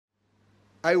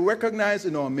I recognize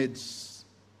in our midst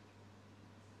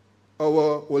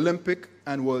our Olympic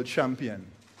and world champion,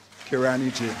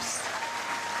 Kirani James.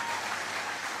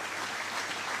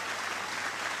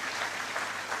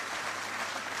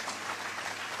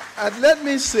 And let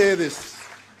me say this,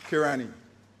 Kirani.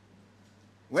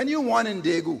 When you won in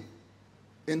Daegu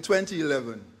in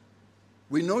 2011,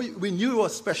 we knew you were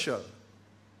special,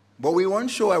 but we weren't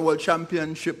sure our world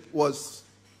championship was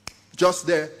just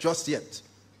there, just yet.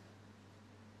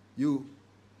 You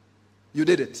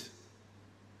did it.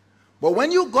 But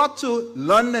when you got to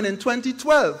London in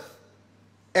 2012,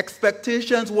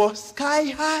 expectations were sky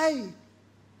high.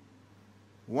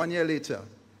 1 year later,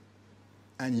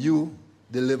 and you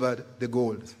delivered the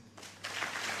gold.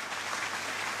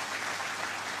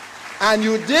 And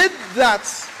you did that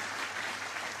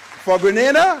for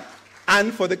Grenada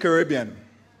and for the Caribbean.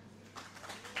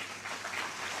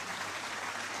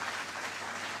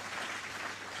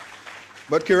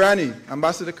 But Kirani,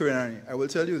 Ambassador Kirani, I will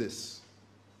tell you this.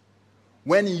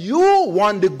 When you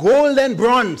won the gold and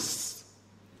bronze,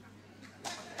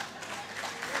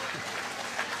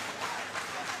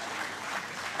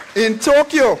 in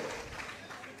Tokyo,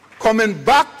 coming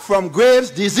back from Graves'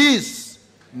 disease,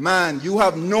 man, you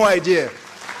have no idea.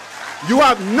 You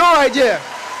have no idea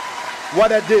what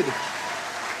that did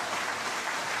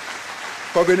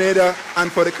for Grenada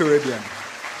and for the Caribbean.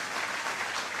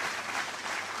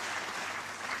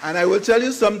 And I will tell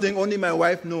you something only my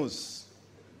wife knows.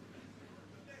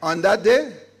 On that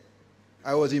day,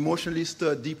 I was emotionally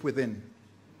stirred deep within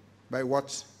by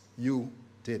what you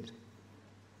did.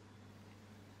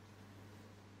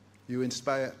 You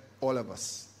inspire all of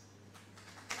us.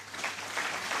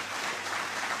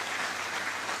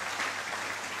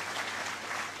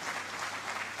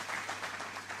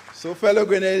 So, fellow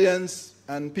Grenadians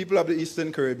and people of the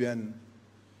Eastern Caribbean,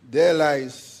 there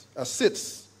lies,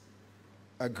 sits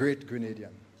a great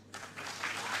Grenadian.